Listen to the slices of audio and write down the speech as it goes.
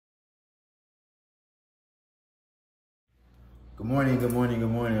Good morning, good morning, good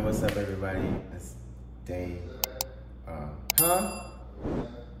morning. What's up, everybody? It's day. I'm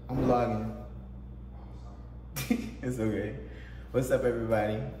vlogging. It's okay. What's up,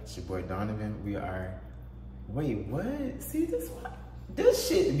 everybody? It's your boy Donovan. We are. Wait, what? See this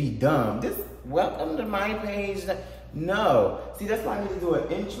shit be dumb. This welcome to my page. No. See, that's why I need to do an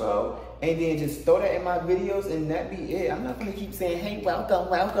intro and then just throw that in my videos and that be it. I'm not gonna keep saying, hey,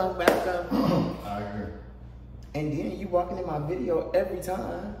 welcome, welcome, welcome. I agree. And then you walking in my video every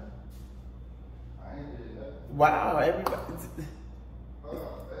time. I ain't did that. Wow, everybody. Hold on,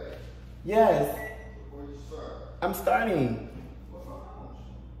 hey. Yes, Before you start, I'm starting. what's my lunch?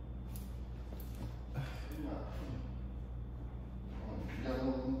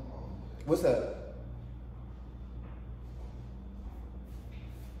 What's up?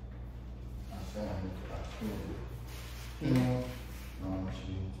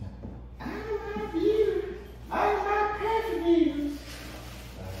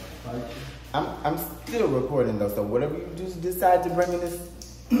 I'm still recording though, so whatever you just decide to bring in this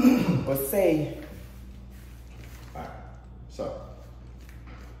or say. Alright, so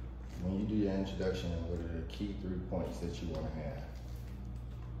when you do your introduction, what are the key 3 points that you want to have?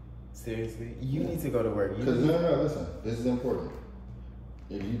 Seriously? You need to go to work. Because no, listen, this is important.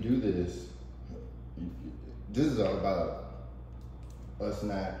 If you do this, this is all about us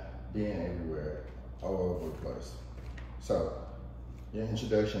not being everywhere, all over the place. So, your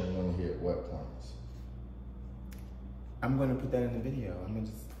introduction, you want to hit what points? I'm gonna put that in the video. I'm gonna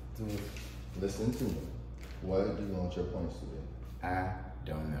just do it. Listen to me. What do you want your points to be? I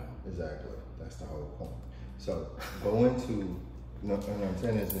don't know. Exactly. That's the whole point. So, go into, you know what I'm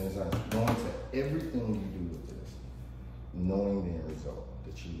saying is, go into everything you do with this, knowing the end result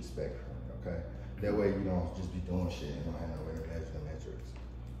that you expect from it, okay? That way you don't just be doing shit and don't have no way to measure the metrics.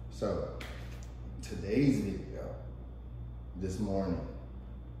 So, today's video, this morning,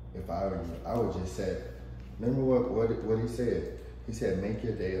 if I were you, I would just say, remember what he said? He said, make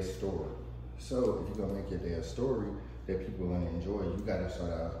your day a story. So, if you're gonna make your day a story that people are gonna enjoy, you gotta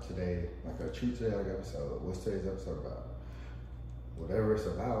start out today, like a treat today like episode. What's today's episode about? Whatever it's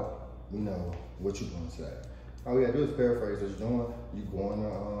about, we know what you're gonna say. All you gotta do is paraphrase what you're doing. You going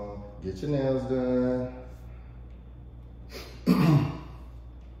to get your nails done.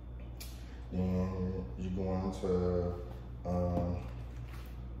 Then you're going to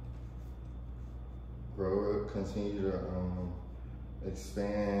grow up, continue to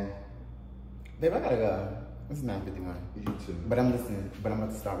expand. Babe, I gotta go. It's 9:51. YouTube. But I'm listening. But I'm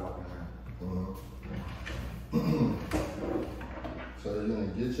about to start walking around. So you're gonna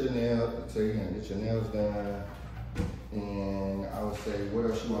get your nails done, and I would say, what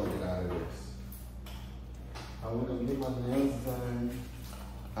else you want to get out of this? I'm gonna get my nails done.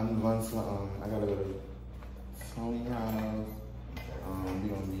 I'm going to I gotta go to Tony's house. We're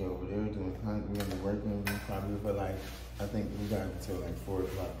gonna be over there doing content. We're gonna be working probably for like, I think we got until like 4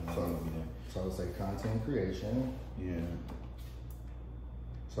 o'clock. So I would say content creation. Yeah.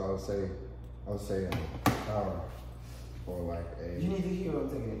 So I would say power, or like a. You need to hear what I'm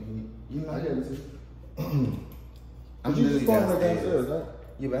taking. You know. I get it too. I'm you really just going downstairs. downstairs, right?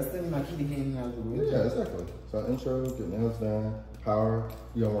 Yeah, but I still need my key to get in and out of the room. Yeah, exactly. So intro, get nails done, power.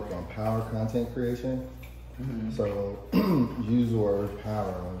 You gonna work on power content creation. Mm-hmm. So use the word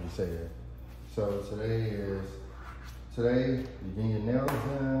power when you say it. So today you're getting your nails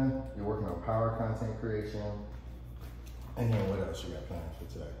done. You're working on power content creation. And then what else you got planned for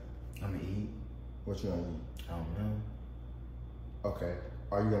today? I'm gonna eat. What you gonna eat? I don't know. Okay.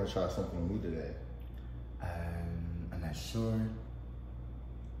 Are you gonna try something new today? I'm not sure.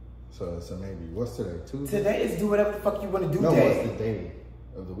 So maybe what's today? Tuesday? Today is do whatever the fuck you want to do. No, day. what's the day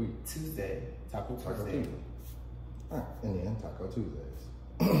of the week? Tuesday. Taco Taco Tuesday. Tuesday. All right, and then Taco Tuesdays.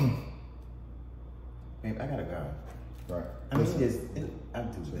 Babe, I gotta go. Right. I mean, I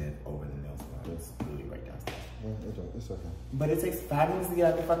do live over the nail salon. It's literally right downstairs. Yeah, it's okay. But it takes 5 minutes to get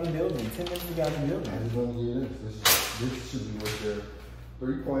out the fucking building, 10 minutes to get out the I building. just want to get this should be with your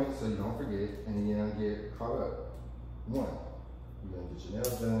 3 points so you don't forget and then you don't get caught up. 1, you're going to get your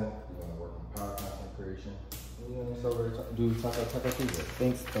nails done, you're going to work on power content creation, and you're going to start to do Taco Tuesday.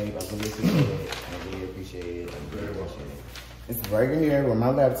 Thanks, babe. I really appreciate it. I really appreciate it. I really appreciate it. It's right here where my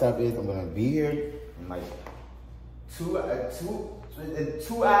laptop is. I'm gonna be here in like 2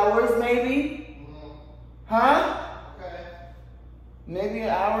 hours, maybe? Huh? Okay. Maybe an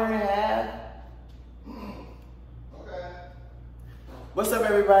hour and a half. Okay. What's up,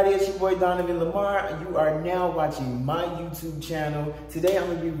 everybody? It's your boy Donovan Lamar. You are now watching my YouTube channel. Today I'm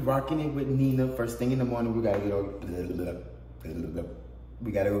gonna be rocking it with Nina. First thing in the morning, we gotta go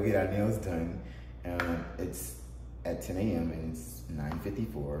get our nails done. It's at 10 a.m. and it's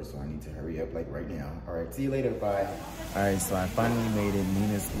 9:54, so I need to hurry up like right now. All right, see you later, bye. All right, so I finally made it.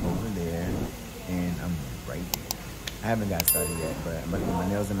 Nina's over there, and I'm right here. I haven't got started yet, but I'm about to get my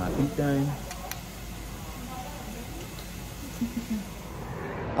nails and my feet done.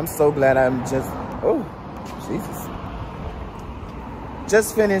 I'm so glad I'm just, oh, Jesus.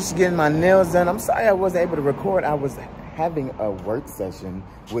 Just finished getting my nails done. I'm sorry I wasn't able to record. I was having a work session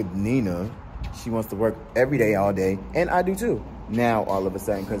with Nina. She wants to work every day, all day, and I do too. Now, all of a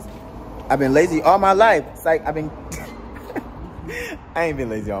sudden, because I've been lazy all my life. It's like I've been, I ain't been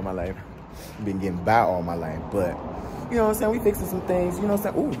lazy all my life. I've been getting by all my life, but you know what I'm saying? We fixing some things, you know what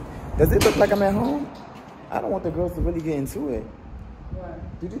I'm saying? Ooh, does it look like I'm at home? I don't want the girls to really get into it. What?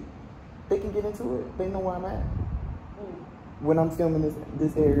 They can get into it. They know where I'm at. When I'm filming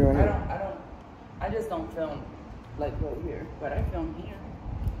this area right here. I just don't film like right here, but I film here.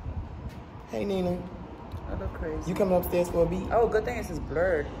 Hey Nina. I look crazy. You coming upstairs for a beat? Oh, good thing it's just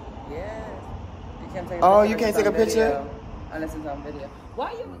blurred. Yes. You can't take a Oh, picture you can't unless take a it's on picture? video. Unless it's on video.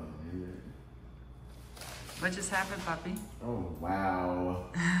 Why you? What just happened, Papi? Oh, wow.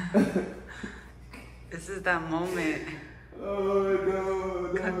 This is that moment. Oh,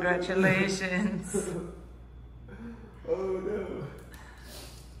 no. Congratulations. Oh, no.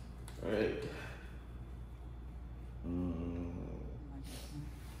 All right.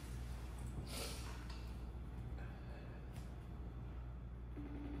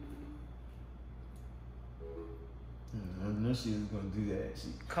 I know she was going to do that.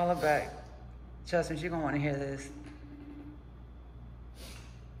 Call her back. Trust me, she's going to want to hear this.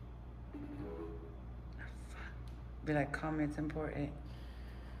 Be like, comments important.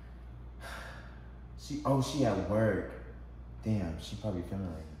 She at work. Damn, she probably filming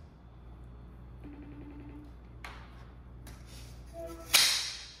right now.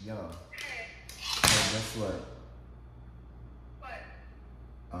 Yo. Hey, guess what? What?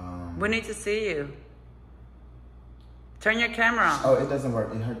 We need to see you. Turn your camera on. Oh, it doesn't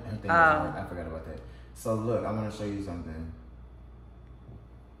work. Her thing doesn't work. I forgot about that. So look, I want to show you something.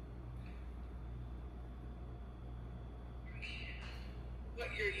 What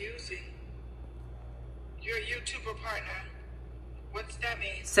you're using. You're a YouTuber partner. What's that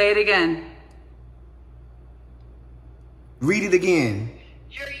mean? Say it again. Read it again.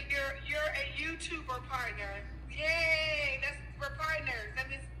 You're a YouTuber partner. Yay! We're partners. That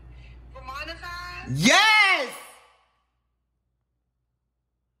means we're monetized. Yes.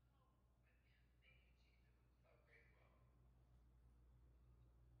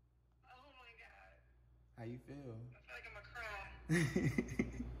 Oh my God. How you feel? I feel like I'm gonna cry.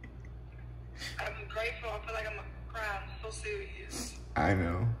 I'm grateful. I feel like I'm gonna cry. I'm so serious. I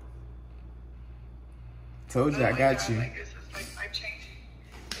know. Told you, Oh I my got God, you. Like, this is like life changing.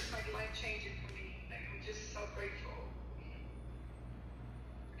 It's like life changing for me. Like, I'm just so grateful.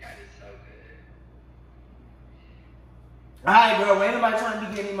 God is so good. All right, girl. Ain't nobody trying to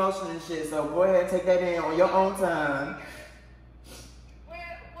be getting emotional and shit. So go ahead, take that in on your own time.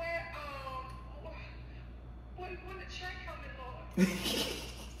 When the check coming, Lord?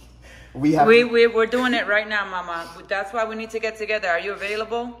 We're doing it right now, Mama. That's why we need to get together. Are you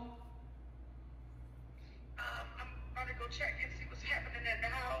available? I'm about to go check and see what's happening at the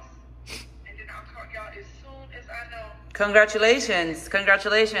house, and then I'll call y'all as soon as I know. Congratulations.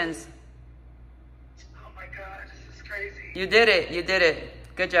 Congratulations. Oh my God, this is crazy. You did it. You did it.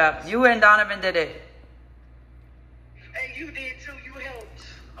 Good job. You and Donovan did it. And you did too. You helped.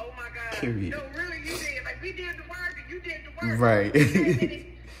 Oh my God. Period. No, really, you did. Like, we did the work, and you did the work. Right. And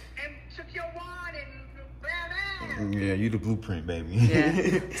took your wand and blah. Yeah, you the blueprint, baby.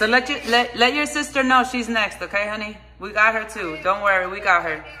 Yeah. So let your sister know she's next, okay, honey? We got her too. Don't worry, we got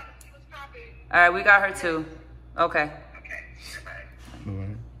her. All right, we got her too. Okay. Okay. Bye.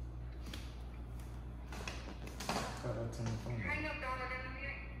 Right. Hang up, Donovan.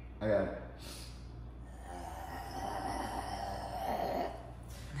 I got it.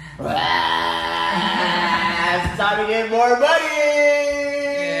 It's time to get more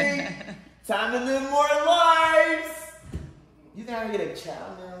money. Yeah. Time to live more lives. You think I can get a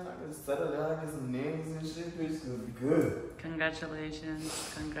child now? I can settle down, get some names and shit. It's gonna be good.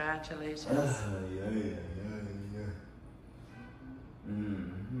 Congratulations. Congratulations.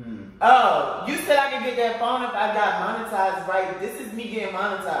 Oh, you said I could get that phone if I got monetized, right? This is me getting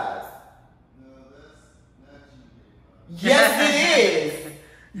monetized. No, that's not you. Yes, it is.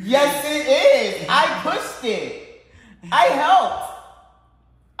 Yes, it is. I pushed it. I helped.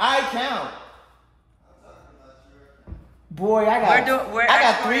 I count. Boy, I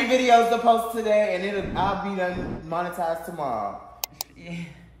got 3 videos to post today, and I'll be done monetized tomorrow. Yeah.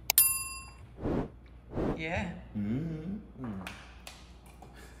 Yeah.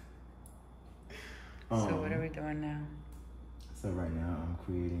 So what are we doing now? So right now I'm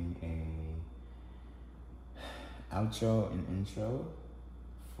creating a outro and intro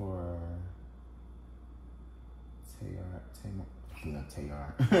for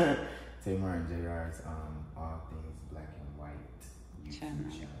Tamar and JR's All Things Black and White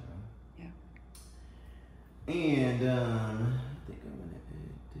YouTube channel. Yeah. And I think I'm gonna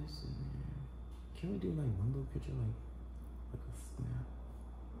add this in there. Can we do like one little picture, like a snap?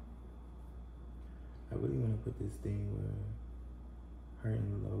 I really want to put this thing where her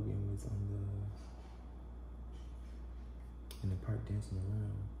and Logan was in the park dancing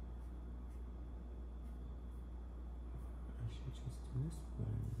around. I should just do this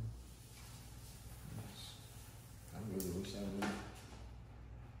one. I really wish I would.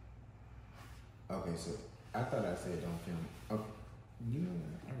 Okay, so I thought I said don't film. Okay, you know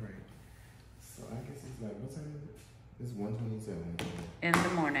what? All right. So I guess it's like, what time is it? It's 1:27. In the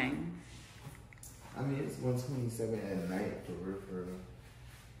morning. I mean, it's 1:27 at night for real, for real.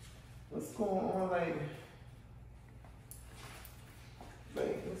 What's going on, like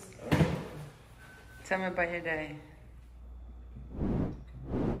what's Tell me about your day.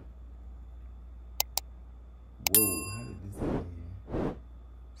 Whoa, how did this get here?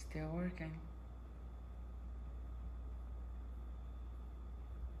 Still working.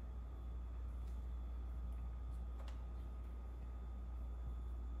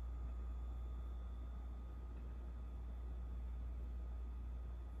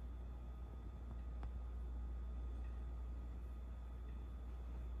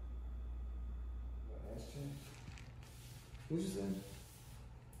 What you say?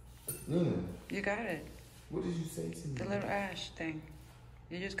 Nina. You got it. What did you say to me? The little ash thing.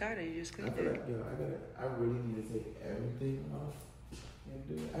 You just got it. You just I clicked feel it. like, I really need to take everything off and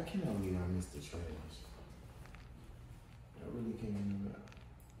do it. I cannot believe I missed the trash. I really can't remember.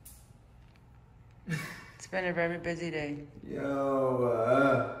 It's been a very busy day. Yo,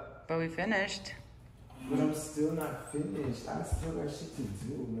 But we finished. but I'm still not finished. I still got shit to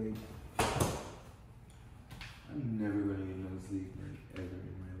do. Like, I'm never gonna get no sleep, like, ever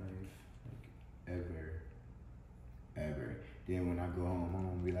in my life. Like, ever. Then when I go home, I'm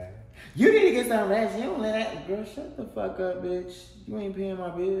gonna be like, you need to get some rest. You don't let that girl, shut the fuck up, bitch. You ain't paying my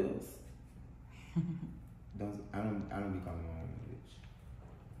bills. I don't be calling my mom a bitch.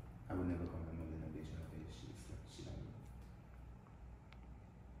 I would never call my mother no bitch in her face. She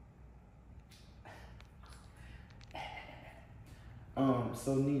don't know.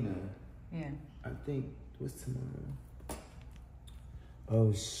 So Nina. Yeah. I think, what's tomorrow?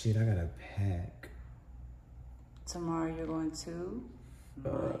 Oh shit, I gotta pack. Tomorrow you're going to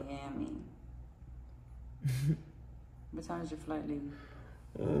Miami. What time does your flight leave?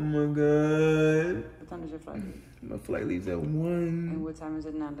 Oh my god. What time does your flight leave? My flight leaves at 1. And what time is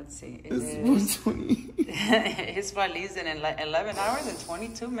it now? Let's see. It It's is 1:20. his flight leaves in 11 hours and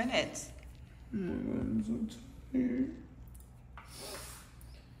 22 minutes. Oh my god, I'm so tired.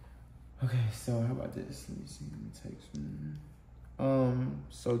 Okay, so how about this? Let me see. Let me text one.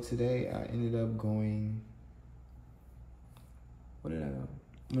 So today I ended up going. What did I go?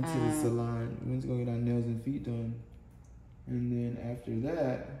 Went to the salon. Went to go get our nails and feet done, and then after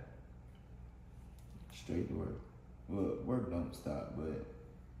that, straight to work. Well, work don't stop, but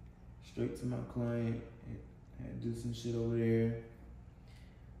straight to my client. Had to do some shit over there.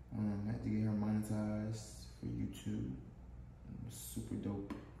 Had to get her monetized for YouTube. Super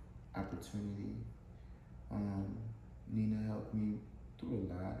dope opportunity. Nina helped me through a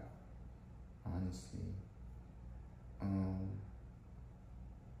lot, honestly.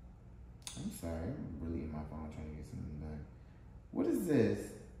 I'm sorry, I'm really in my phone trying to get something done. What is this?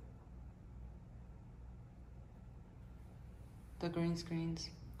 The green screens.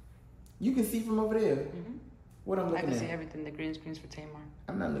 You can see from over there. Mm-hmm. What I'm I looking can at. see everything. The green screens for Tamar.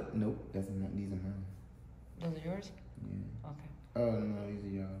 I'm not looking. Nope, that's not. These are mine. Those are yours? Yeah. Okay. Oh no, these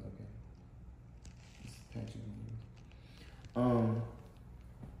are y'all. Okay. This is Patrick.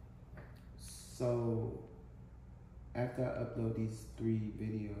 So after I upload these 3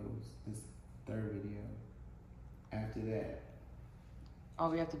 videos, this 3rd video, after that, All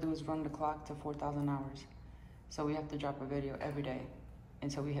we have to do is run the clock to 4,000 hours. So we have to drop a video every day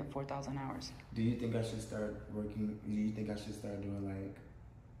until we hit 4,000 hours. do you think I should start working? Do you think I should start doing like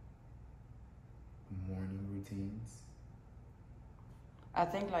morning routines? I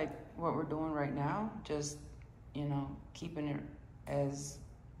think like what we're doing right now, just, keeping it as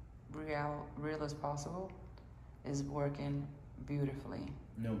real as possible is working beautifully.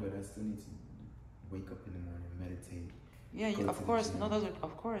 No, but I still need to wake up in the morning, meditate. Yeah, go of to the course. gym. No,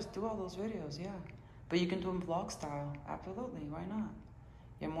 of course, do all those videos, yeah. But you can do them vlog style. Absolutely. Why not?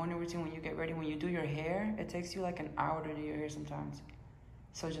 Your morning routine when you get ready, when you do your hair, it takes you like an hour to do your hair sometimes.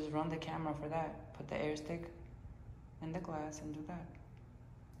 So just run the camera for that. Put the air stick in the glass and do that.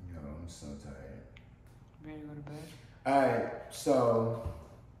 Yo, I'm so tired. Ready to go to bed? Alright, so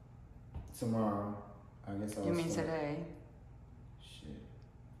tomorrow, I guess I'll You mean today? Shit.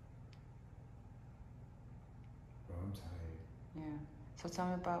 Bro, I'm tired. Yeah. So tell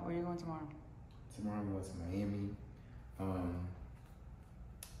me about where you're going tomorrow. Tomorrow I'm going to Miami.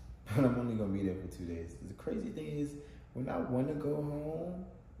 But I'm only gonna be there for 2 days. The crazy thing is, when I want to go home,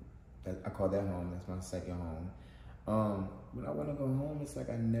 I call that home. That's my second home. When I want to go home, it's like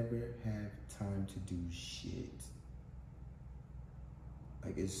I never have time to do shit.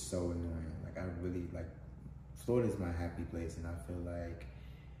 Like, it's so annoying. Like, I really, like, Florida's my happy place, and I feel like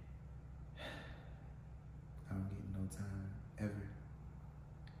I don't get no time ever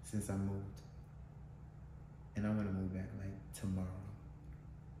since I moved. And I want to move back, like, tomorrow.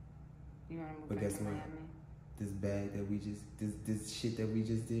 You want to move But back guess to what? Miami? This bag that we just, this shit that we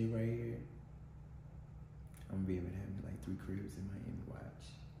just did right here, I'm gonna be able to have like 3 cribs in Miami. Watch.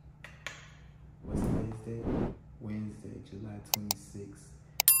 What's today's date? Wednesday, July 26th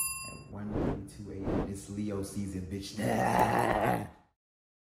at 1:32 a.m. It's Leo season, bitch.